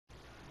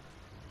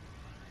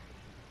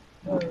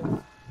Oh, yeah.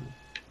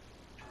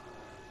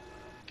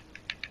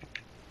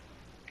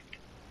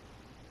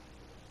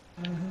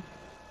 Mhm.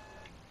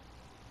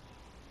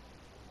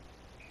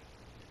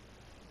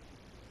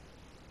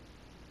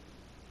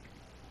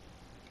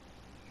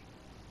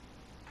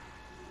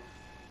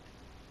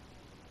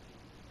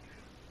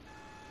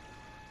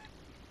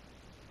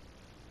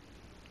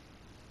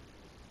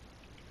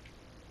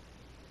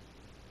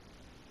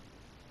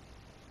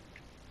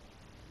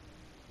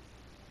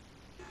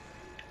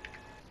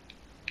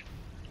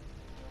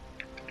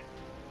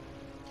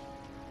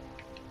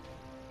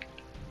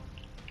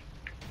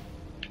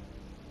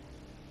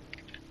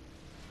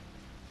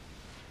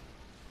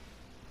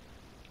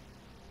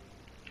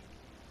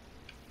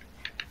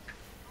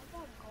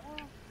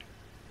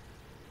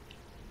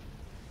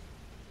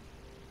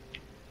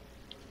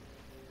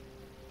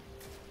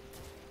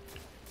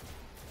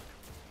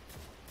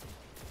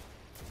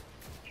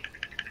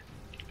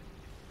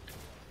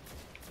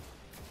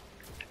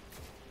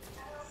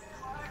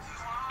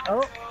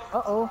 Oh,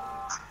 uh-oh.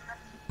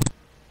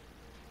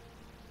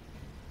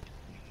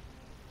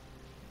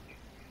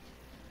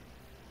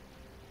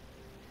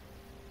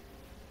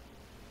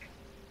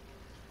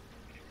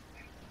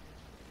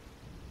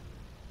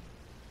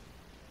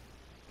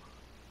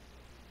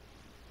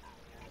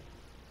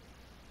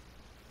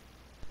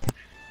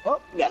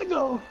 Oh, gotta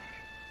go.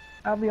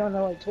 I'll be on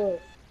there like 12.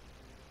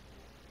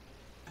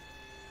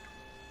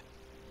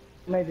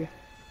 Maybe.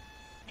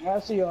 I'll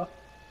see y'all.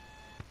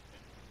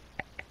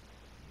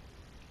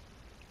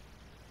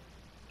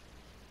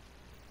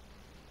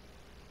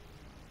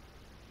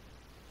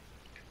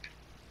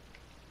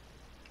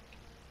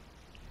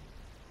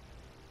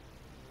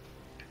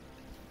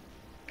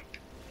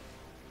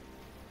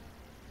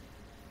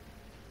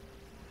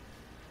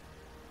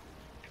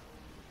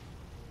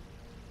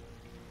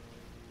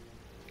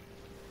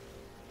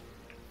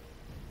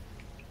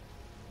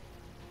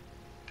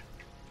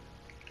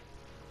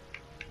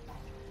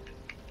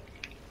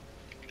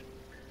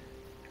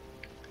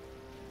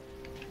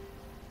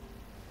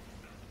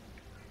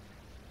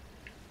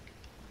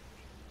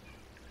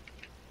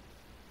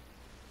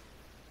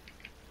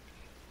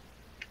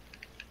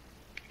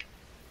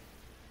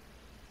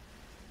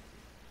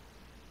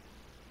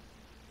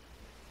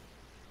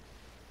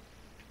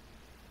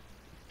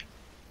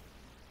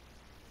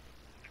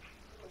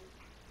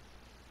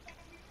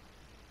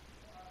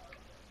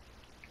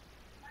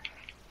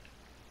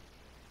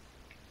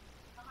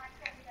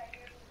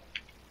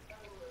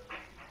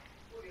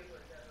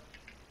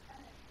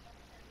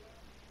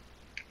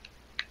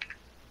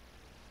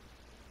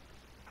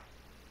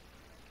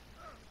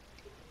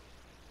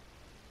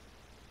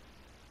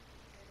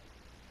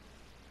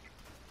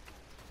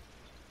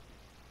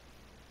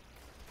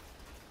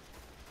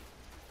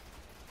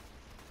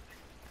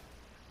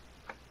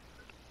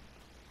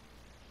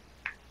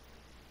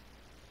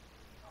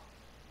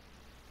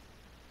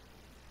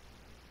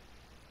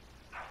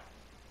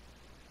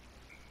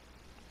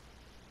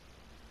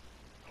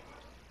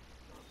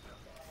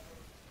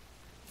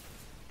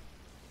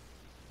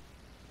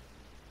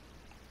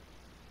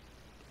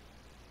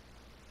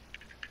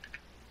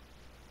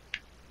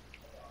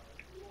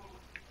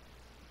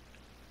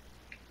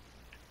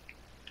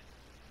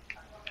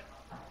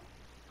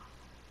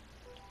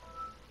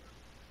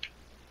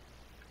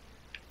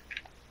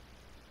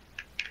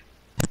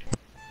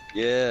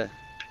 Yeah.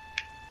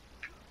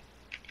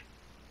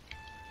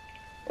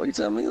 What you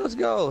telling me? Let's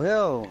go.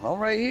 Hell, I'm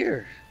right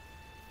here.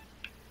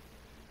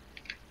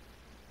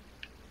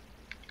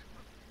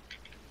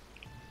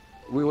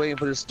 We waiting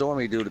for this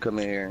stormy dude to come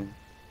in here.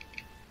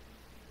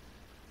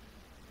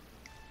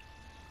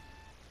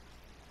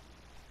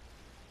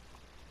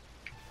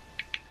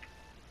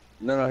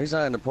 No, he's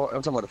not in the part.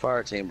 I'm talking about the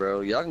fire team,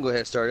 bro. Y'all can go ahead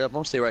and start it up. I'm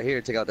gonna stay right here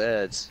and take out the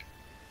ads.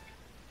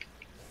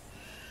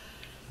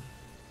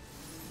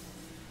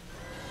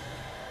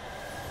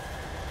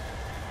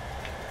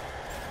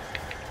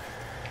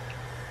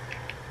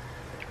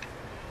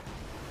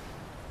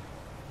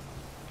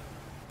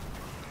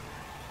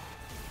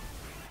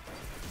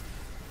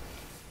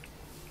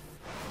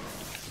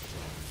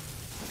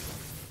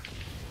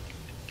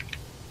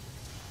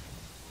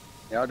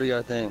 Y'all do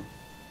your thing.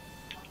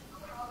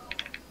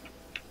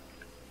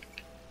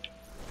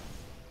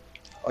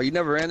 Oh, you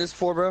never ran this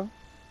before, bro?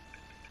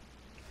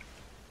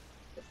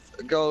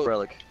 Go,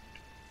 relic.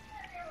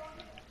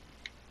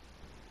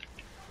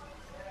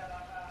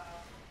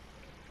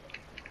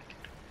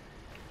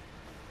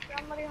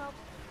 Somebody help.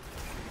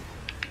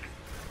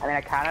 I mean,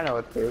 I kind of know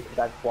what to do because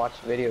I've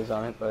watched videos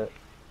on it, but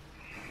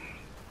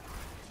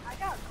I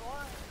got gore.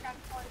 I got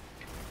like,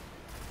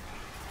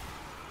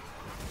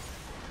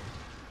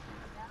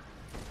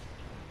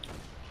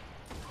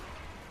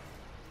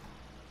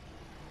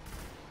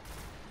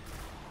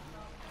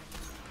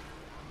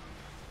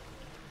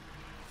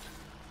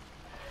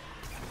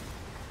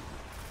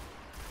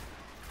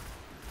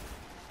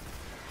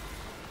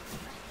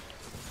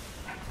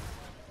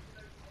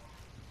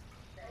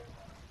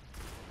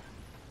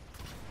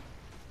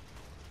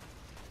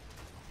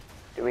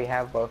 do we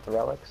have both the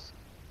relics?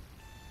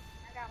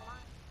 I got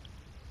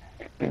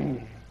mine.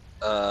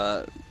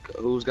 Uh,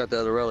 who's got the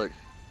other relic?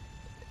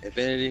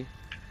 Infinity.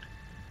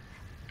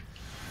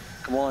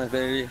 Come on,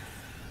 Infinity.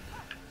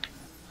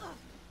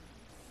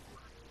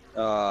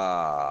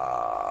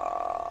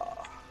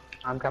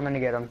 I'm coming to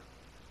get him.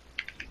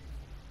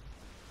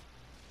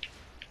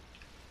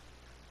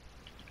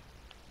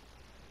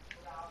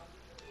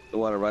 You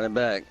want to run it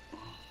back?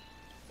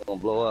 It's gonna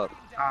blow up.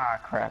 Ah,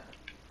 crap.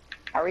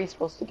 How are you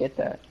supposed to get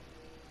that?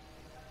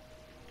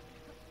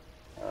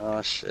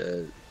 Oh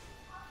shit.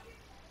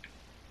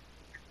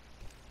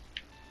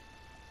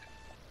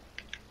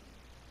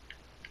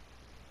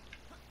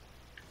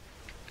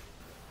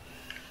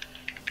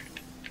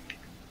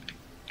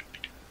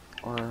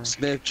 Or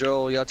Smith,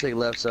 Joel, y'all take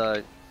left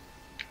side.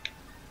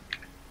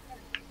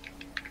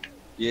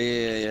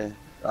 Yeah.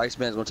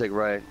 Iceman's gonna take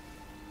right.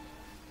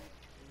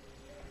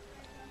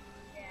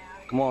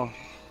 Come on.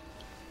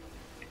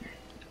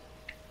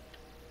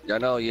 Y'all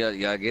know, yeah,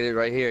 you gotta get it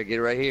right here. Get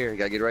it right here. You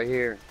gotta get it right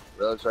here.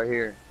 Relic's right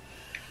here.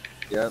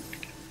 Yep.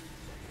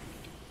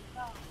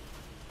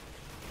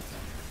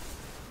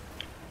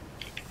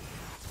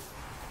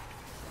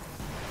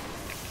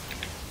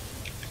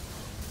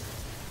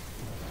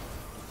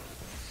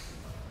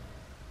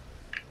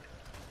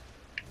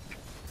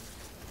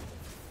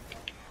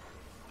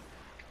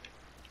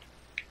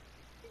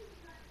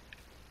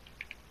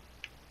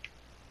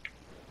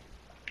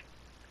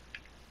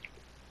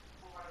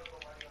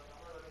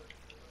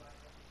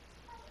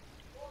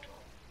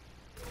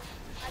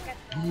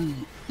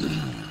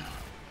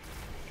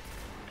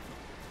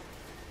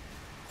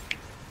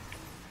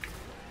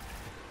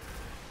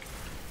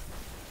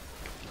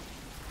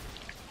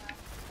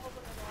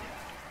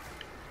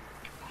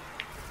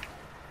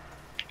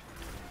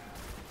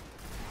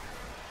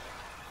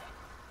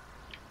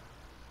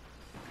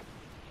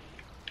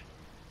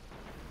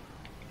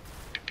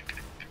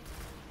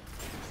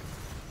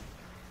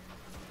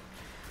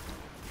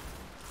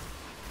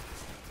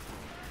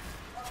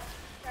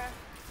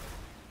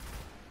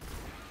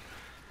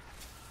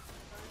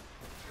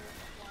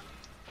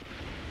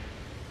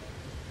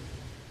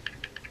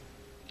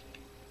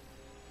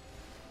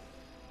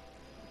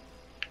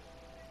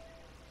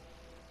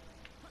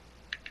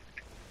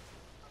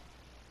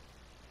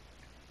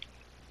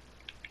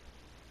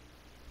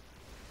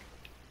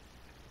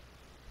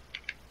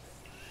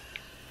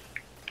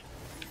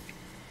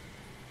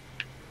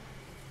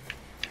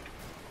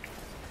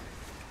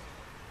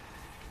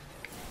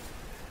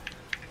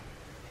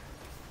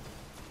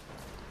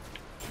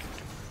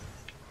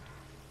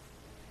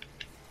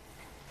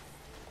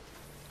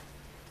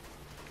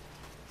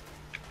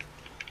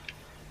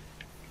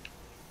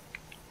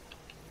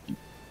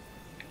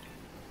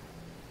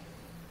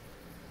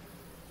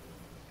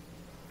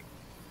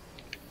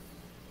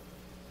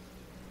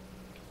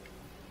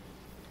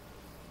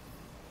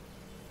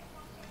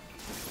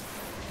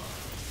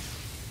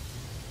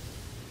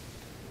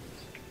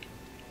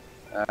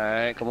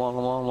 Alright, come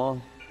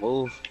on.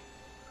 Move.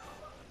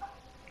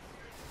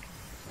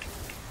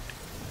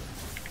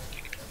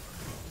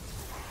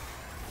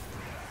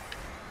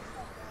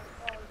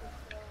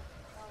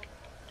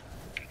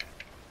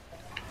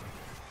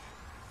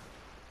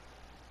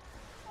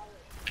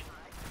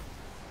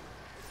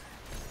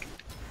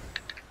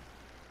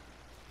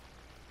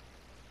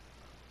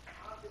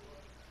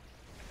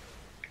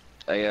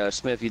 Hey,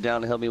 Smith, you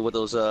down to help me with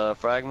those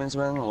fragments,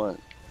 man? What?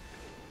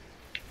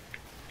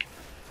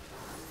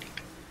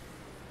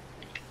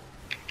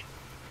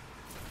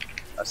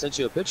 I sent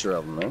you a picture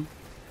of them, man.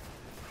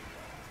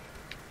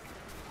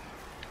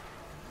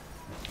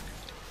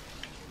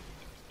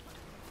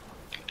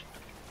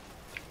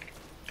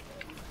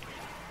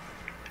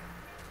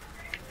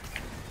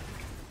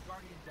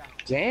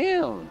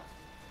 Damn.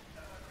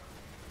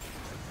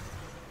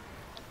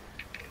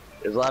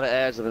 There's a lot of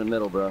ads up in the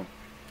middle, bro.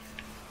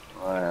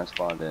 Alright, I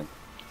spawned in.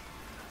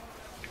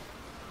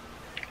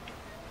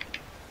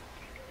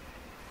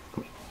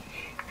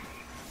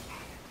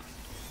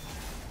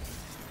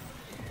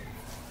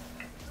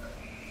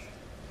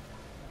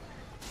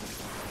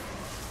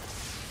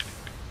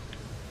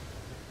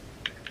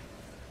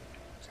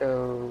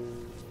 so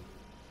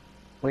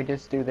we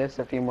just do this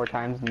a few more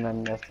times and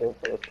then that's it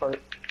for this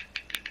part.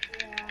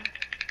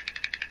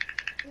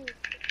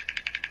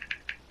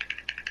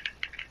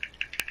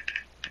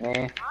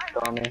 Yeah.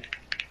 Throw me.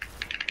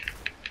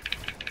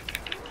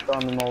 Throw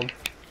me mold.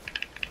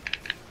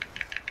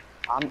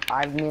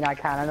 I mean, I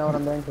kind of know what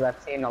I'm doing because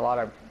I've seen a lot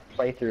of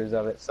playthroughs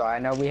of it, so I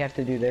know we have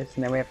to do this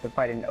and then we have to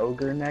fight an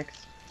ogre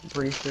next. I'm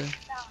pretty sure. You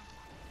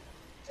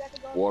have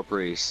to go. War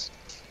Priest.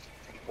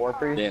 War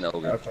priest. Then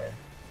ogre. Okay.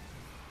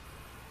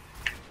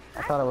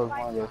 I thought it was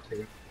one of those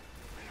two.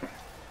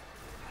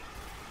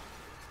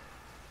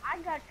 I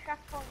got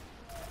checkpoint.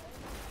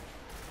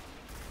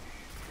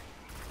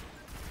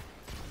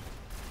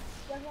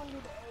 You guys want to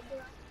do the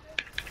ogre?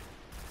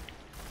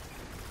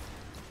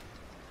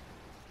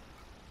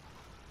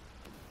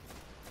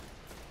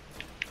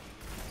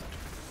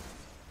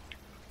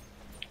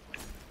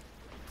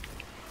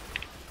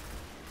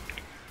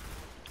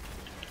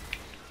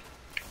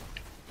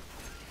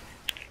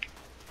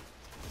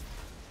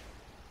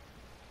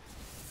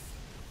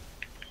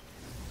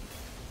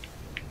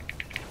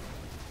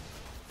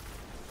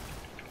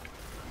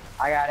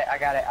 I got it. I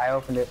got it. I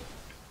opened it.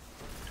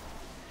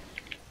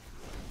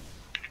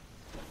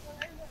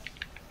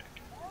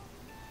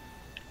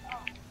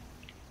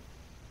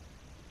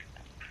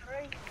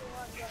 Three, two,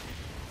 one, go.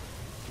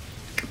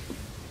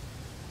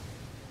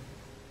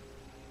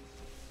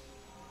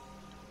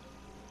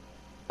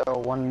 So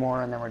one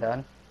more and then we're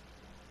done.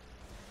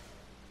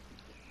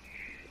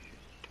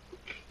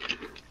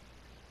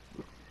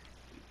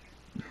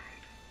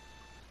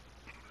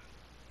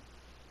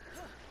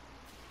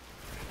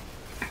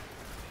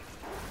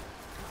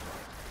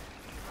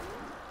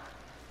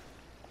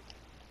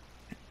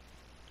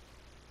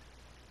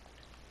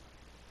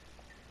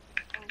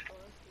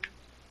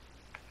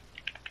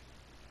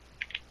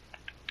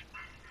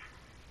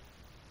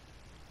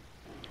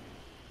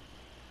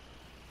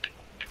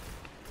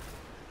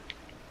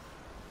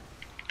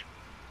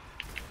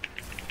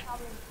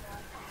 Probably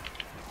not.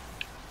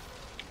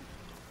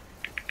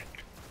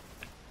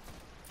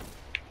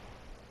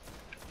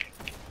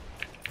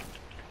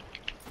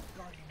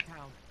 Guardian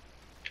down.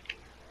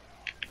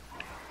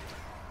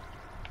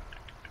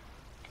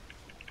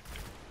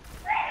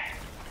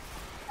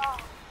 Oh,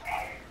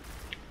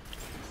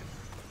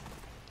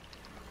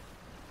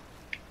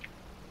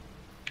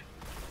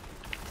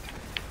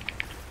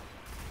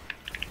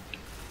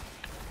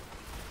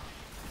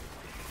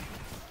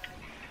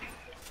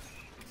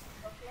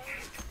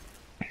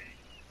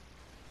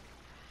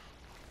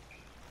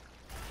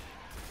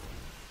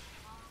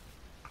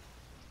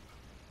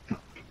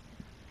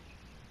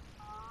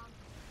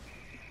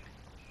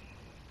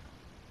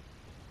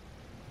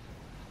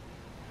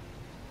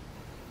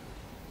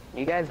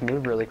 You guys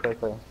move really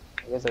quickly.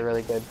 You guys are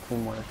really good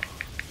teamwork.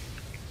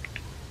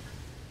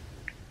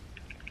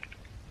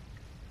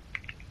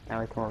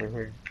 Now we come over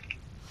here.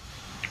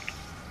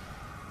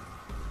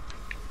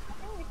 I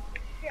think we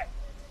should ship,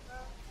 bro.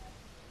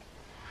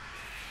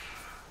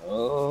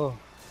 Oh.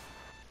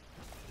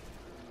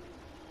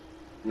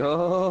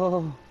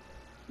 No.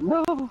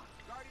 No. Guardian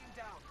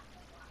down.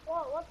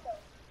 Whoa, what the?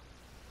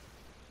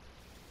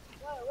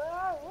 Whoa, where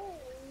are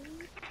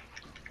we?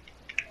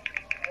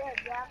 Yeah,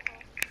 Jackal.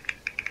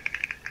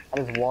 I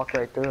just walked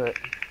right through it.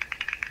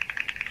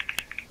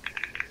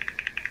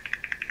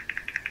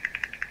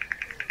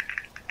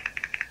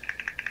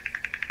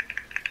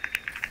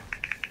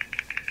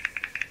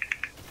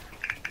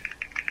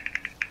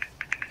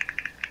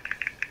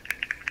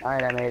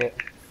 Alright, I made it.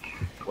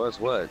 What's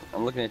what?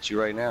 I'm looking at you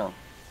right now.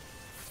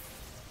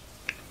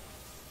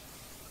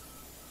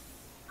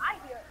 I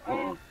hear it.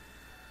 Mm-mm.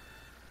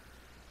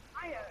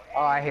 I hear it.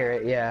 Oh, I hear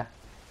it, yeah.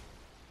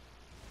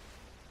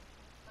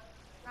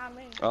 Not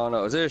me. Oh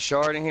no, is there a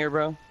shard in here,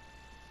 bro?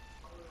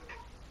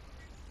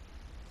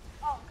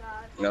 Oh,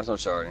 God. No, there's no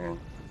shard in here.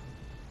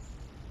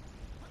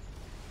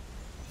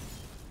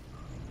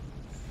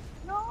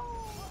 No!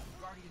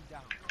 Guardian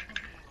down.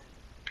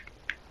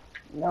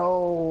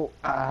 No.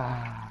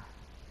 Ah.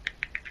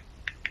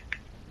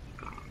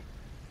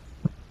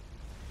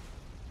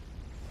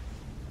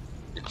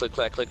 Click,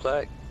 clack, click,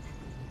 clack.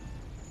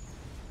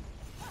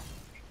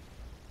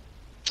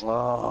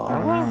 Oh.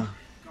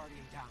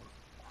 Guardian down.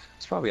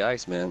 It's probably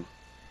Iceman.